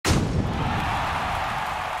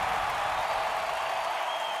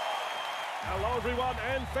everyone,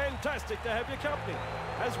 and fantastic to have your company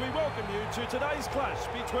as we welcome you to today's clash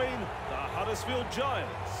between the Huddersfield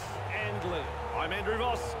Giants and Leigh. I'm Andrew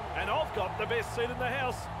Voss, and I've got the best seat in the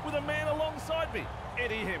house with a man alongside me,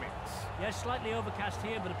 Eddie Hemmings. Yes, slightly overcast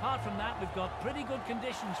here, but apart from that, we've got pretty good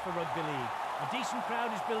conditions for rugby league. A decent crowd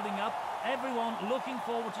is building up, everyone looking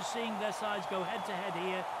forward to seeing their sides go head-to-head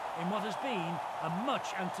here in what has been a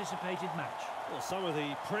much-anticipated match. Well, some of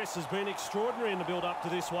the press has been extraordinary in the build-up to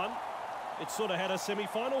this one. It sort of had a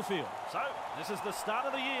semi-final feel. So, this is the start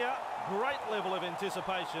of the year. Great level of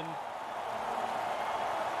anticipation.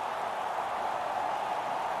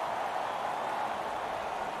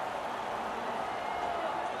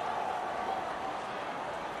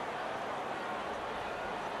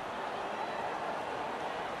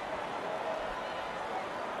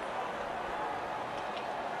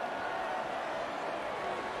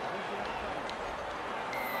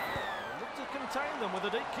 Look to contain them with a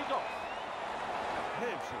deep kick-off.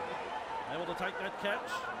 Able to take that catch,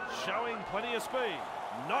 showing plenty of speed.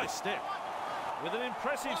 Nice step with an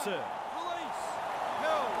impressive serve. Release.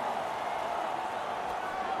 Held.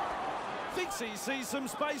 Thinks he sees some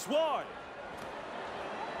space wide.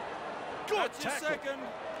 Good That's tackle. your second.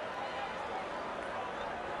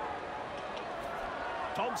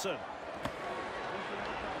 Thompson.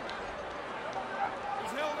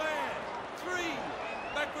 He's held there. 3.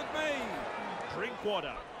 Back with me.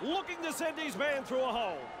 Drinkwater looking to send his man through a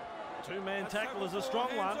hole. Two-man tackle is a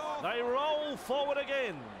strong one. They roll forward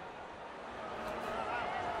again.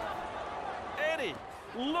 Eddie,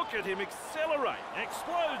 look at him accelerate.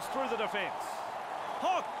 Explodes through the defence.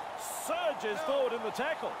 Hock surges forward in the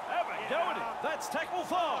tackle. Have a go at him. That's tackle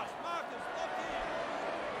 5.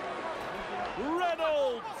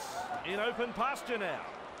 Reynolds in open pasture now.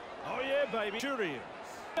 Oh yeah, baby. Centurions.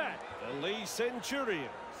 Back the Leigh Centurions.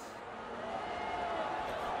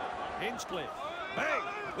 Hinchcliffe. Bang!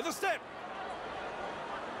 With a step.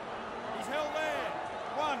 He's held there.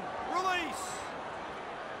 1. Release.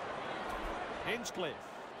 Hinchcliffe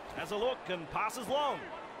has a look and passes long.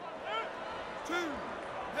 2.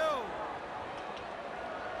 Held.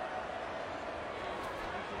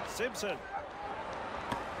 Simpson.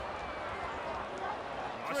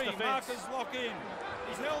 Nice 3. defence. Markers lock in.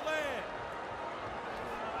 He's held there.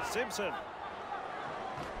 Simpson.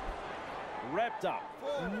 Wrapped up.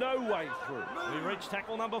 No way through. We reach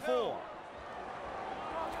tackle number 4.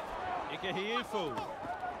 Ikahiifu.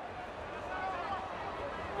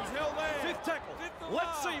 He's held there. 5th tackle.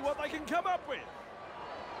 Let's see what they can come up with.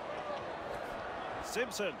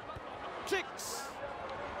 Simpson. Kicks.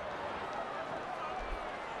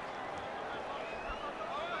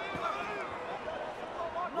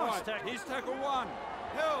 Nice tackle. Here's tackle 1.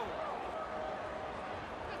 Held.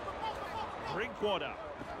 Drinkwater.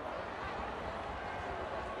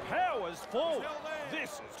 Powers forward.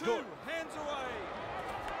 This is 2. good. Hands away.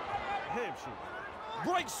 Hampshire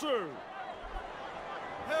breaks through.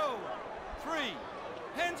 Held. 3.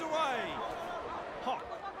 Hands away. Hot.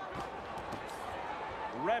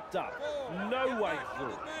 Wrapped up. No way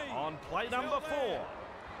through. On play number 4.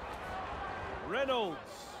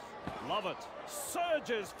 Reynolds. Love it.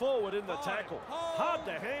 Surges forward in the tackle. Hard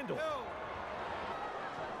to handle.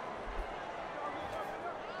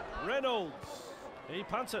 Reynolds. He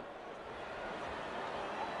punts it.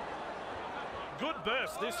 Good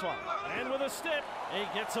burst this one. And with a step, he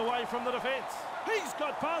gets away from the defence. He's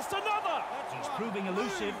got past another. He's proving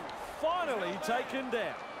elusive. Finally taken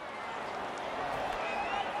down.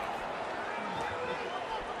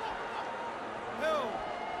 Held.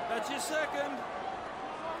 That's your second.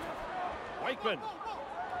 Wakeman.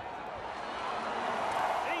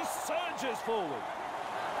 He surges forward.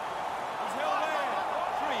 He's held there.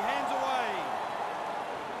 3. Hands away.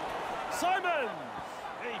 Simon.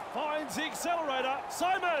 He finds the accelerator.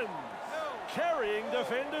 Simon carrying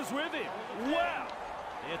defenders with him. Wow.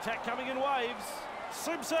 The attack coming in waves.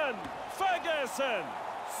 Simpson. Ferguson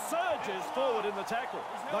surges forward in the tackle.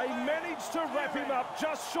 They manage to wrap him up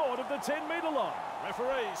just short of the 10-metre line.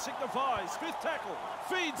 Referee signifies 5th tackle.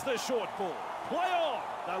 Feeds the short ball. Play on.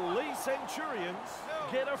 The Leigh Centurions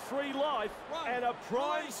get a free life and a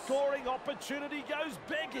prime scoring opportunity goes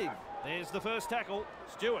begging. There's the first tackle.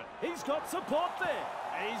 Stewart. He's got support there.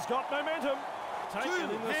 He's got momentum. Taken 2. in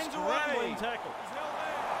the Hands scrambling away. tackle. He's held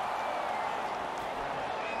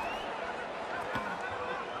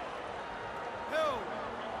there. Held.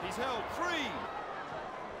 He's held. 3.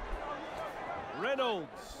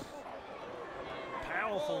 Reynolds.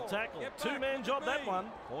 Powerful tackle. Get back. Two-man job that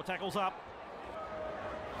one. 4 tackles up.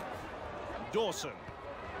 Dawson.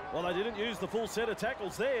 Well, they didn't use the full set of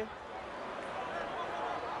tackles there.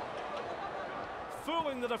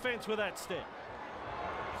 Fooling the defence with that step.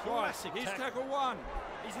 Classic Here's tackle. tackle one.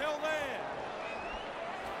 He's held there.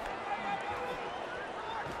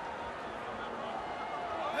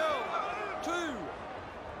 Held. Two.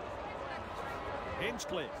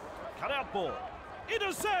 Hinchcliffe. Cut out ball.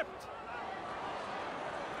 Intercept.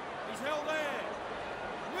 He's held there.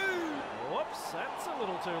 Move. Whoops, that's a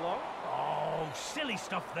little too long. Oh, silly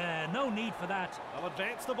stuff there. No need for that. They'll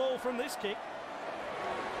advance the ball from this kick.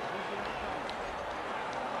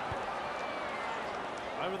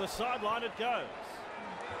 Over the sideline it goes.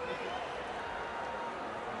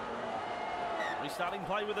 Restarting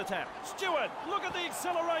play with the tap. Stewart, look at the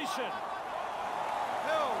acceleration.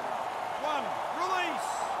 Held. One. Release.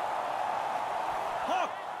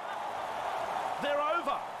 Hock. They're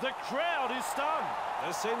over. The crowd is stunned.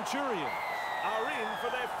 The Centurions are in for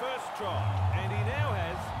their first try. And he now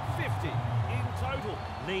has 50 in total.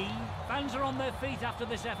 Leigh, fans are on their feet after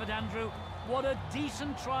this effort, Andrew. What a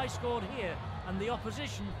decent try scored here. And the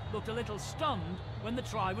opposition looked a little stunned when the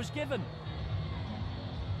try was given.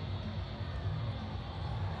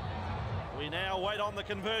 We now wait on the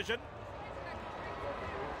conversion.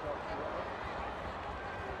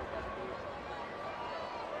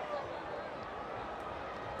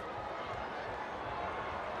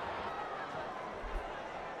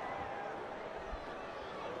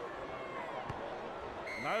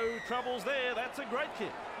 No troubles there. That's a great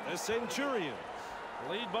kick. The Centurions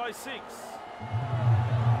lead by 6.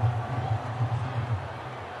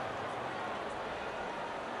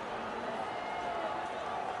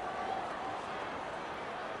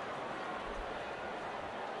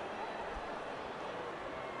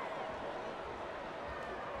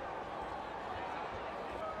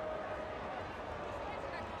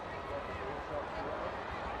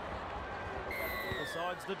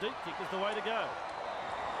 Besides, the deep kick is the way to go.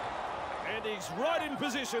 And he's right in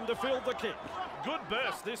position to field the kick. Good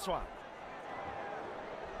burst, this one.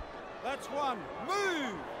 That's one.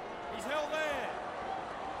 Move. He's held there.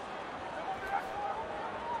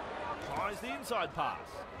 Tries the inside pass.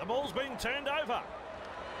 The ball's being turned over.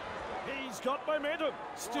 He's got momentum.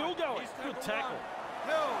 Still going. Here's Good tackle.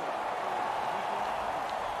 Held.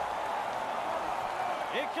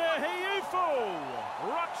 Ikehiufu.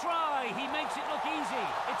 Rock try. He makes it look easy.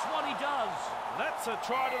 It's what he does. That's a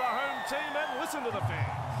try to the home team, and listen to the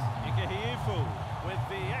fans. Ikehiufu with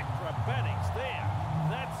the acrobatics there.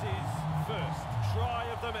 That's his first try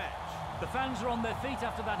of the match. The fans are on their feet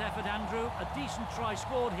after that effort, Andrew. A decent try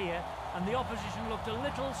scored here, and the opposition looked a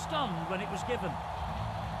little stunned when it was given.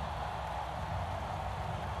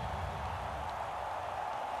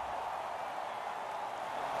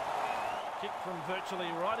 Kick from virtually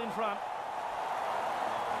right in front.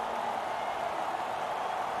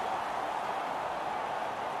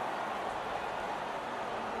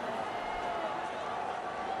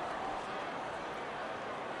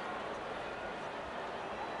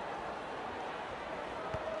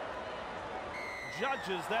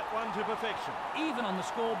 Judges that one to perfection. Even on the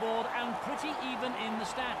scoreboard and pretty even in the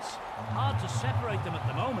stats. Hard to separate them at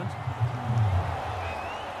the moment.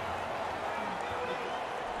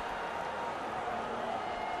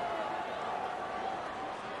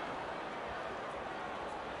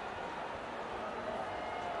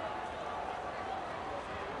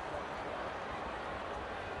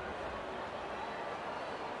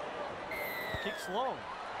 Kicks long.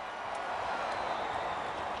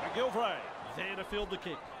 McGilvray there to field the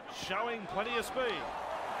kick, showing plenty of speed.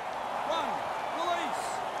 One. Release.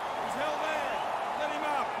 He's held there. Let him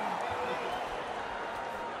up.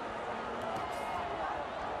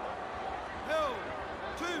 Held.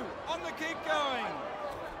 Two. On the kick going.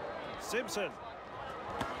 Simpson.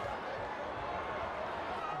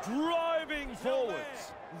 Driving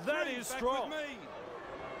forwards. That Three, is back strong. with me.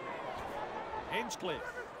 Hinchcliffe.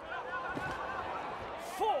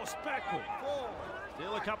 Forced backward. Four.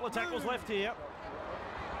 Still a couple of tackles left here.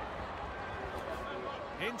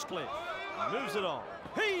 Hinchcliffe moves it on.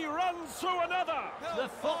 He runs through another. The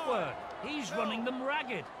footwork. He's running them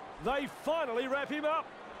ragged. They finally wrap him up.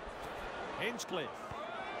 Hinchcliffe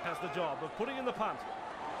has the job of putting in the punt.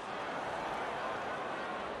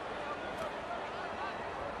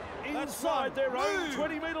 Inside their own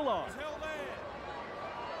 20-metre line. He's held there.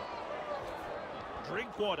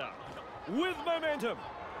 Drinkwater with momentum.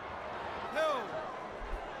 Held.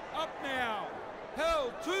 Up now.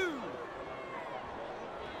 Held. Two.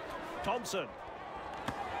 Thompson.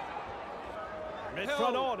 Met Held.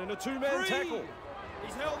 front on in a two-man Three. tackle.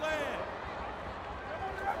 He's held there.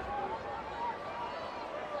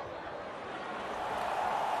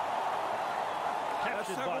 That's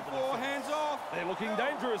Captured by tackle the four. defence. Hands off. They're looking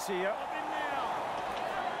dangerous here. Up in now.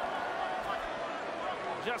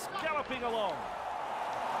 Just galloping along.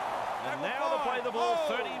 And now to play the ball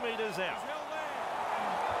 30 metres out. He's held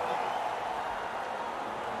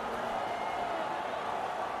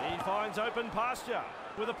there. He finds open pasture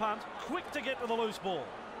with a punt. Quick to get to the loose ball.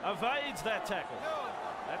 Evades that tackle.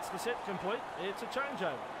 That's the set complete. It's a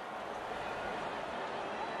changeover.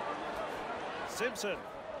 Simpson.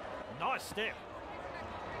 Nice step.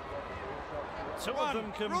 Two of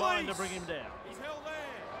them combined to bring him down. He's held there.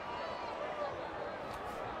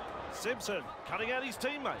 Simpson cutting out his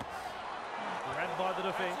teammates. Grabbed by the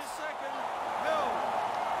defence. That's his second. Held.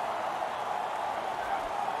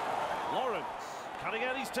 Lawrence cutting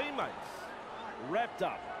out his teammates. Wrapped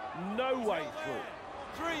up. No way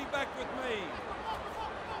through. 3 back with me.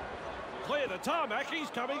 Clear the tarmac, he's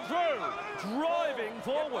coming through. Driving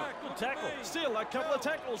forward. Good tackle. Still a couple of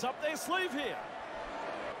tackles up their sleeve here.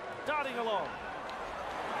 Darting along.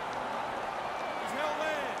 He's held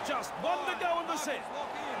there. Just one to go in the set.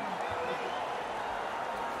 Lock in.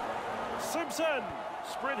 Simpson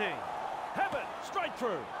sprinting. Have it straight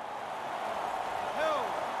through. Held.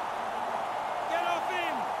 Get off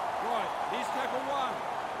in. Right, he's tackle 1.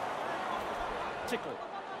 Tickle.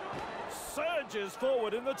 Surges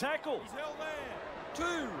forward in the tackle. He's held there.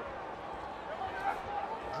 2.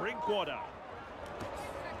 Drinkwater.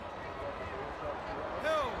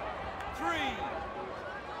 Held. 3.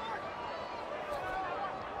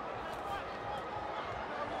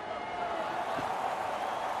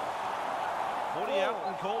 Out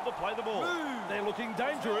and called to play the ball. Move. They're looking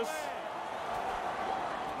dangerous.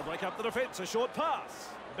 They'll break up the defence. A short pass.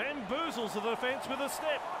 Bamboozles the defence with a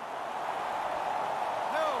step.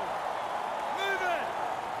 Held. Move it.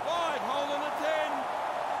 5, holding a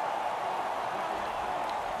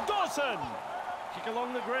 10. Dawson. Kick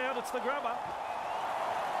along the ground. It's the grubber.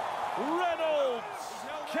 Reynolds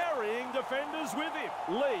carrying defenders with him.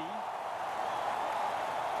 Leigh.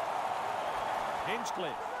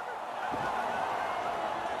 Hinchcliffe.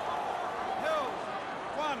 Held.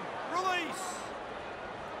 1. Release.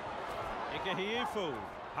 Ikahiufu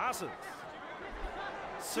passes.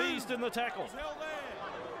 Seized in the tackle. He's held there.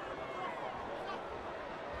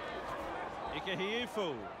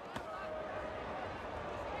 Ikahiufu.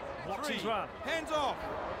 Blocks 3. his run. Hands off.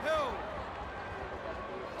 Held.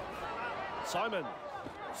 Simon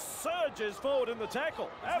surges forward in the tackle.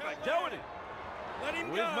 Have a go at him. Let him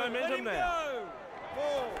With go. momentum Let him now. go.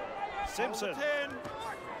 4. Simpson. 10.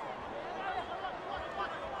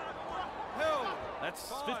 Held. That's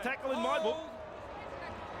 5. fifth tackle in my book.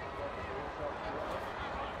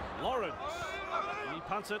 Hold. Lawrence. He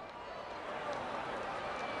punts it.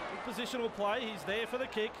 Good positional play. He's there for the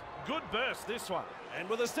kick. Good burst this one. And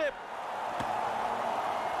with a step.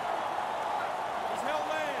 He's held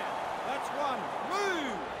there. That's 1.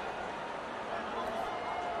 Move.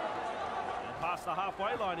 And past the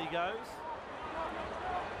halfway line he goes.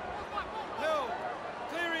 Held.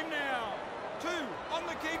 Clear him now. 2. On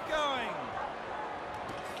the keep going.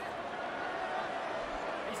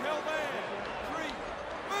 He's held there. 3.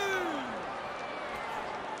 Move.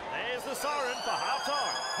 There's the siren for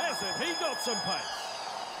half-time. Hasn't he got some pace?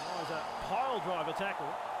 Oh, it's a pile driver tackle.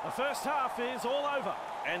 The first half is all over.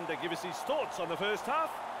 And to give us his thoughts on the first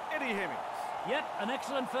half, Eddie Hemmings. Yep, an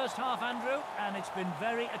excellent first half, Andrew, and it's been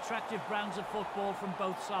very attractive brands of football from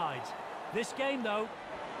both sides. This game, though,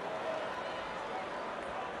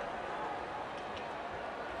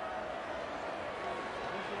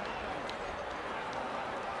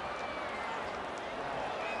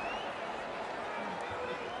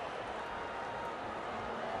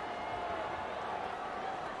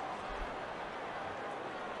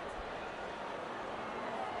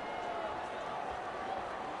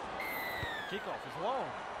 Kickoff is long.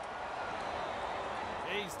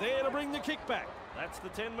 He's there to bring the kick back. That's the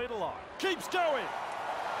 10-metre line. Keeps going.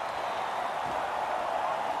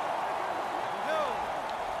 Held.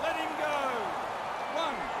 Let him go.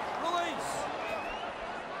 1. Release.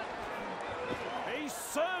 He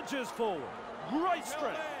surges forward. Great Held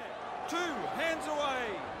strength. there. 2. Hands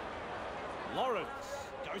away. Lawrence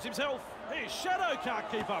goes himself. His shadow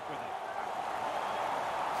can't keep up with him.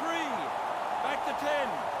 3. Back to 10.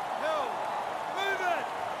 Held. Move it.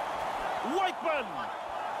 Wakeman.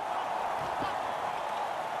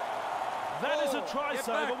 That is a try Get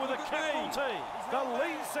saver back, with a look at capital me. T. The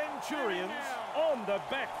Leigh Centurions on the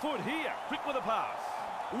back foot here. Quick with a pass.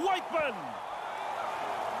 Wakeman.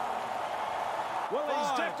 Well, he's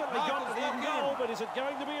 5. definitely got Marcus, the lock goal, in. but is it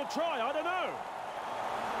going to be a try? I don't know.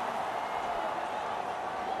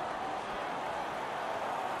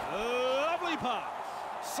 Lovely pass.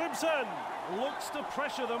 Simpson looks to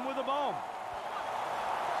pressure them with a bomb.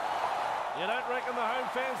 You don't reckon the home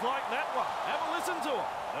fans like that one? Have a listen to them.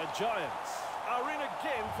 The Giants are in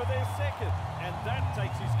again for their second, and that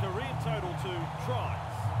takes his career total to tries.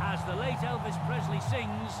 As the late Elvis Presley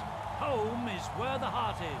sings, home is where the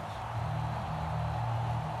heart is.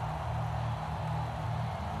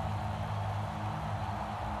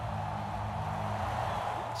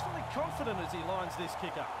 He looks fully confident as he lines this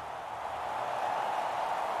kick up.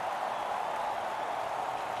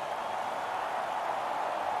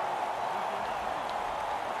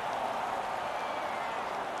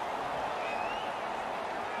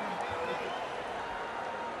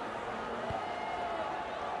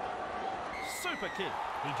 Super kick.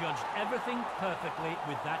 He judged everything perfectly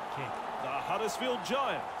with that kick. The Huddersfield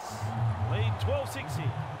Giants lead 12-6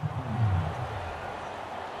 here.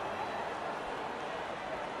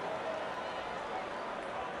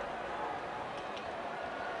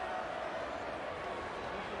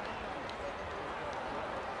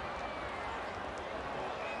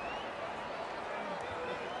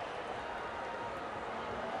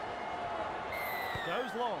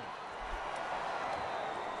 Goes long.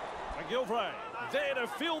 McGilvray there to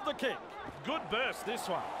field the kick. Good burst this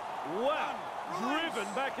one. Wow, driven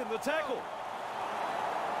back in the tackle.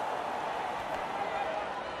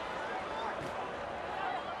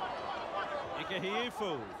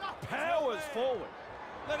 Ikahiifu powers forward.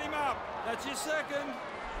 Let him up. That's your second.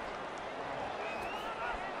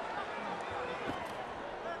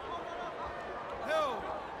 Held.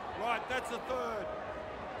 Right, that's the third.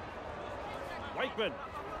 Wakeman.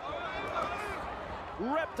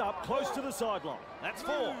 Wrapped up close to the sideline. That's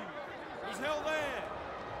 4. He's held there.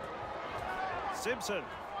 Simpson.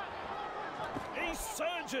 He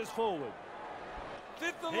surges forward.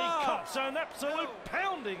 Fifth and He last. cops an absolute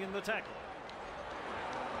pounding in the tackle.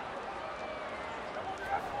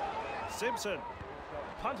 Simpson.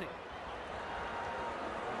 Punting.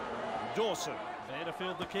 Dawson. There to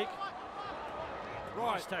field the kick.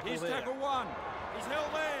 Right, Nice tackle he's there. tackle 1. He's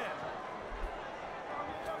held there.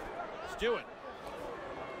 Stewart.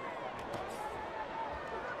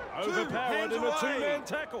 Overpowered hands in a away. 2-man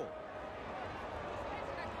tackle.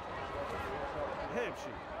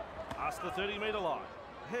 Hampshire. Past the 30-metre line.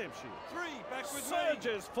 Hampshire. 3, back with me.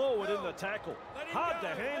 Surges forward in the tackle. Let him Hard go,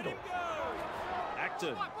 to handle. Let him go.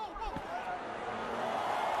 Acton. 50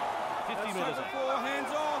 That's metres tackle out. 4,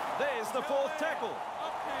 hands off. There's the Held 4th there. tackle.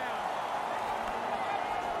 Up now.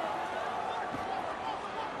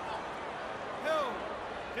 Held.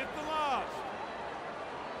 5th and last.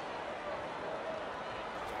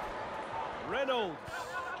 Reynolds.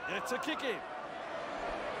 It's a kick in.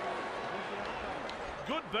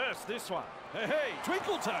 Good burst this one. Hey, hey,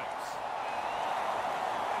 Twinkle Toes.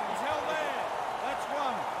 He's held there. That's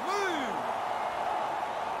 1. Move.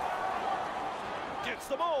 Gets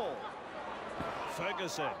the ball.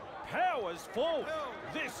 Ferguson powers forward.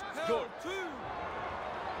 This is good. Held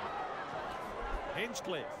 2.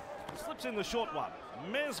 Hinchcliffe slips in the short one.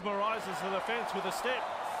 Mesmerises the defence with a step.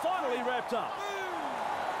 Finally wrapped up.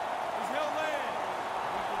 He's held there.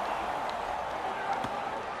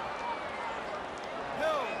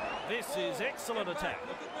 Held. This is excellent Get back, attack.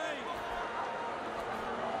 Look at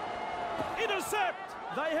me. Intercept!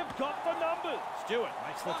 They have got the numbers. Stewart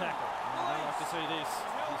makes the tackle. I don't like to see this.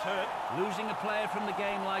 He's hurt. Losing a player from the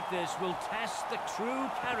game like this will test the true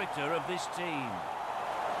character of this team.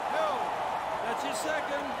 Held. That's your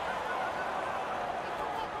second.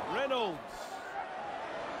 Reynolds.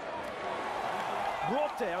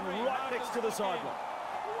 Brought down right next to the sideline.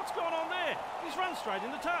 What's going on there? He's run straight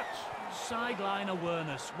into touch. Sideline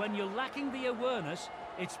awareness. When you're lacking the awareness,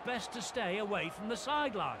 it's best to stay away from the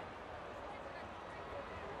sideline.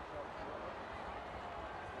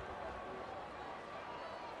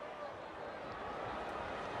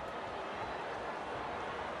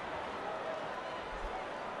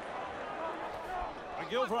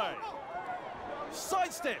 McGilvray.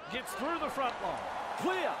 Sidestep gets through the front line.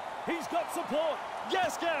 Clear. He's got support.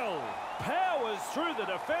 Gaskell powers through the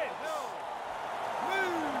defence.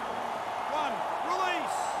 Move. 1.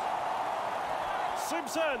 Release.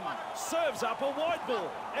 Simpson serves up a white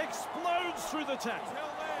ball. Explodes through the tackle. He's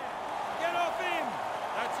held there. Get off him.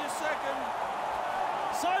 That's your second.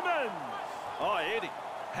 Simon. Oh, Eddie.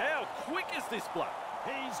 How quick is this bloke?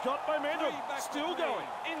 He's got momentum. Still going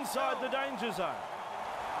inside the danger zone.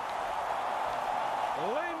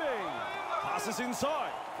 Leigh passes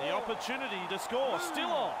inside. The opportunity to score still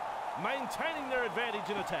on. Maintaining their advantage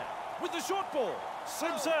in attack. With the short ball.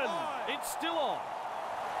 Simpson. It's still on.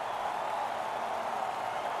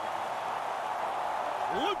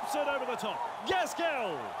 Loops it over the top.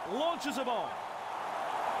 Gaskell launches a bomb.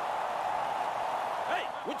 Hey,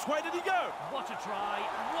 which way did he go? What a try,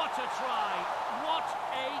 what a try, what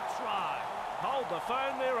a try. Hold the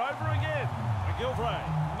phone there over again. McGilvray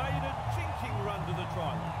made a jinking run to the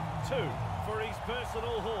try line. 2 for his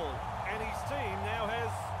personal haul, and his team now has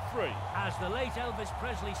 3. As the late Elvis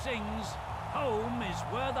Presley sings, home is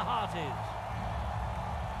where the heart is.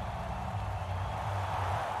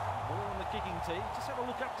 Ball on the kicking tee. Just have a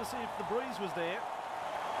look up to see if the breeze was there.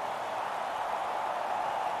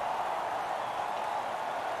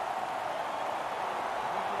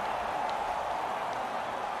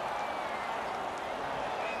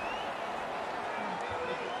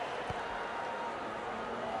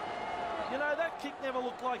 You know, that kick never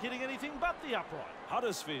looked like hitting anything but the upright.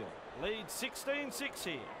 Huddersfield lead 16-6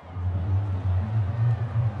 here.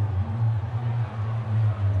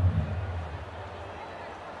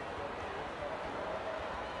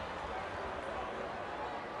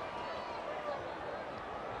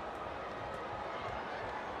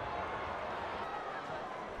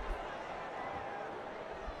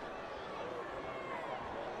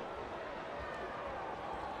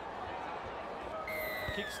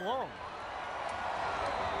 Kicks long.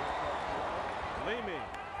 Leigh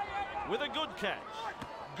with a good catch.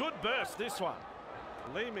 Good burst, this one.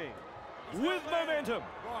 Leigh with momentum.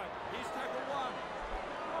 Right, here's tackle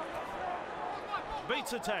 1.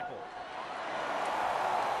 Beats a tackle.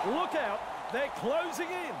 Look out, they're closing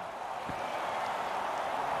in.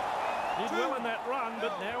 Did well in that run,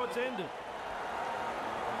 but now it's ended.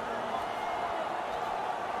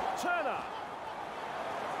 Turner.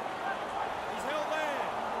 He's held there.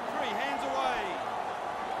 3 hands away.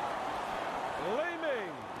 Leigh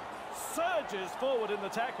surges forward in the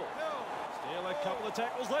tackle. Still a couple of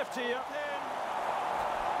tackles left here.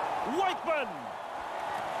 10. Wakeman.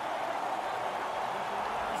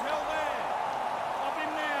 He's held there. Off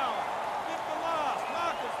him now. Get the last.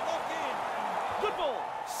 Marcus, lock in. Good ball.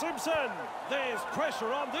 Simpson. There's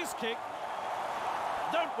pressure on this kick.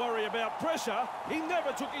 Don't worry about pressure. He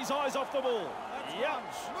never took his eyes off the ball.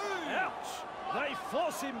 Ouch. Ouch. They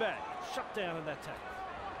force him back. Shut down in that tackle.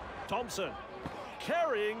 Thompson.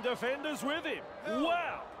 Carrying defenders with him.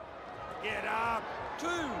 Wow. Get up. 2.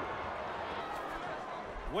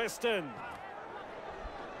 Weston.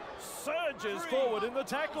 Surges forward in the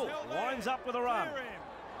tackle. Winds up with a run.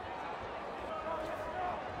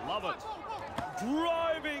 Love it.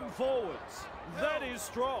 Driving forwards. That is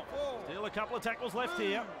strong. Still a couple of tackles left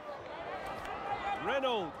here.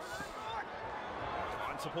 Reynolds.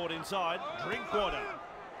 Find support inside. Drinkwater.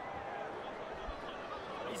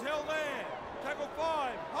 He's held there. Tackle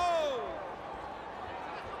 5. Hold.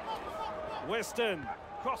 Weston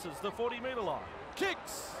crosses the 40-metre line.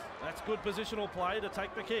 Kicks. That's good positional play to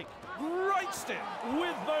take the kick. Great step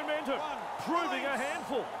with momentum. Proving a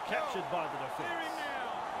handful. Captured by the defence.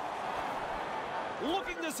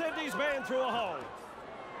 Looking to send his man through a hole.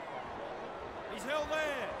 He's held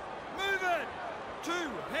there. Move it. 2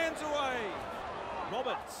 hands away.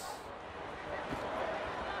 Roberts.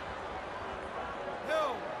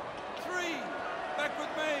 Held. 3. Back with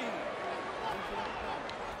me.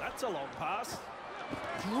 That's a long pass.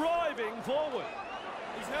 Driving forward.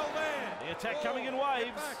 He's held there. The attack coming in waves.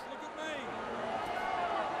 Get back. Look at me.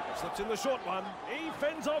 Slips in the short one. He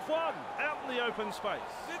fends off one. Out in the open space.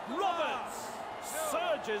 Roberts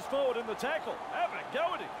surges forward in the tackle. Have a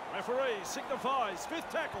go at him. Referee signifies 5th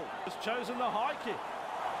tackle. Has chosen the high kick.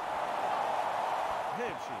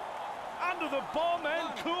 Hampshire. Under the bomb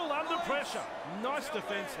and cool under pressure. Nice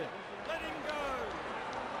defence there. Let him go.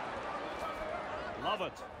 Love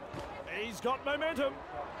it. He's got momentum.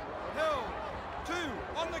 Held. 2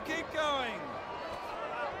 on the keep going.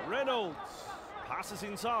 Reynolds passes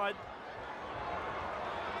inside.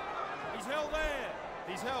 He's held there.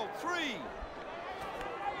 He's held. 3.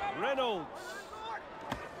 Reynolds.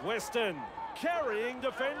 Weston carrying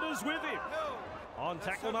defenders with him. Held. On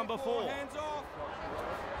tackle number 4. Hands off.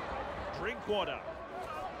 Drinkwater.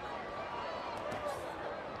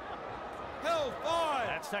 Held. 5.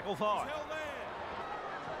 That's tackle 5. He's held there.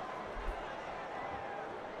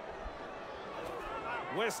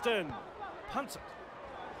 Weston punts it.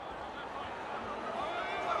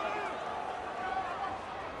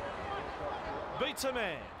 Beats a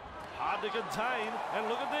man. Hard to contain. And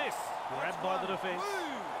look at this. Grabbed by the defence.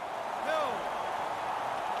 Held.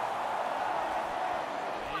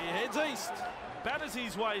 He heads east. Batters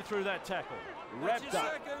his way through that tackle. Wrapped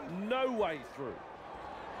up. Second. No way through.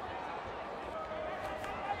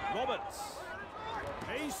 Roberts.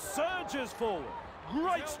 He surges forward.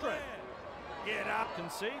 Great strength. Get up.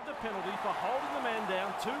 Concede the penalty for holding the man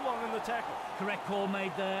down too long in the tackle. Correct call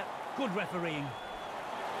made there. Good refereeing.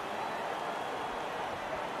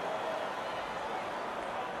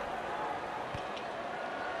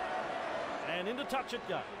 And into touch it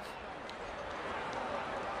goes.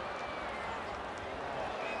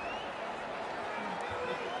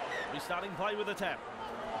 Restarting play with the tap.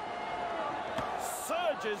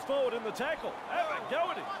 Surges forward in the tackle. Have a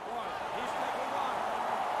go at him. Right, he's tackle one.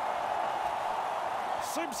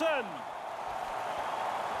 Simpson.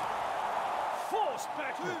 Forced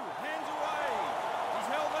back. Two, hands away. He's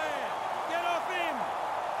held there. Get off him.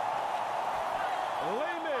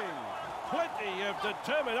 Leigh. Plenty of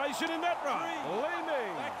determination in that run.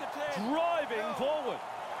 Leigh Back to 10. driving forward.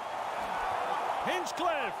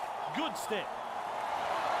 Hinchcliffe. Good step.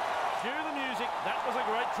 Cue the music. That was a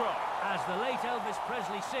great try. As the late Elvis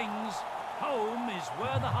Presley sings, home is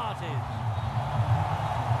where the heart is.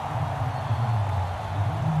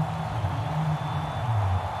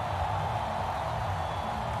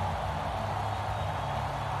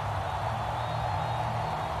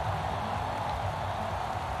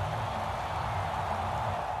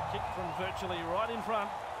 Kick from virtually right in front.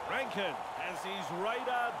 Rankin has his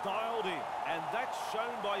radar dialed in, and that's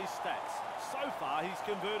shown by his stats. So far, he's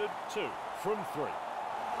converted 2 from 3.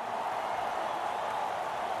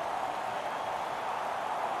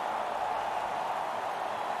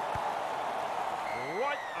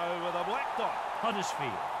 Right over the black dot.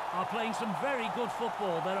 Huddersfield are playing some very good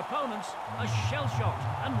football. Their opponents are shell-shocked,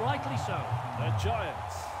 and rightly so. The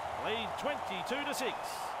Giants lead 22-6.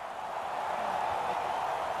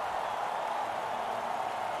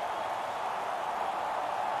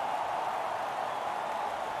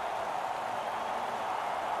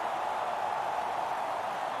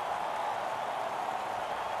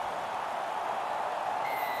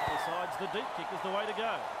 Decides the deep kick is the way to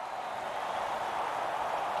go.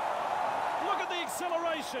 Look at the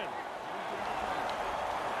acceleration.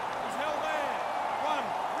 He's held there. One,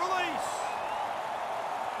 release.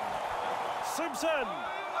 Simpson.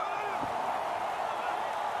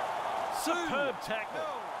 Superb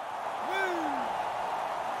tackle. Woo.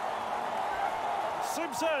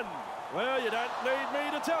 Simpson. Well, you don't need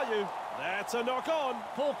me to tell you. That's a knock on.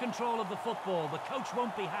 Poor control of the football. The coach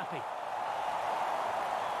won't be happy.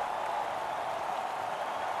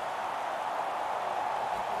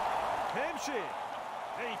 Hampshire.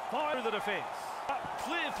 He fired through the defence.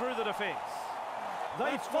 Clear through the defence.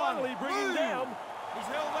 They That's finally one. bring him Woo. down. He's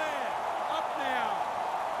held there. Up now.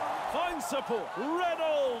 Finds support.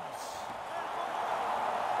 Reynolds.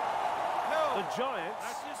 Held. The Giants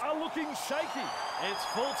are looking shaky. It's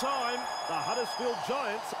full time. The Huddersfield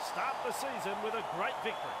Giants start the season with a great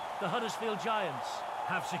victory. The Huddersfield Giants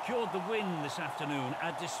have secured the win this afternoon.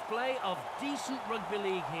 A display of decent rugby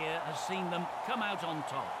league here has seen them come out on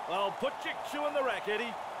top. Well, put your cue in the rack,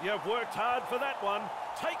 Eddie. You've worked hard for that one.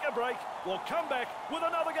 Take a break. We'll come back with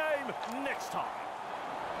another game next time.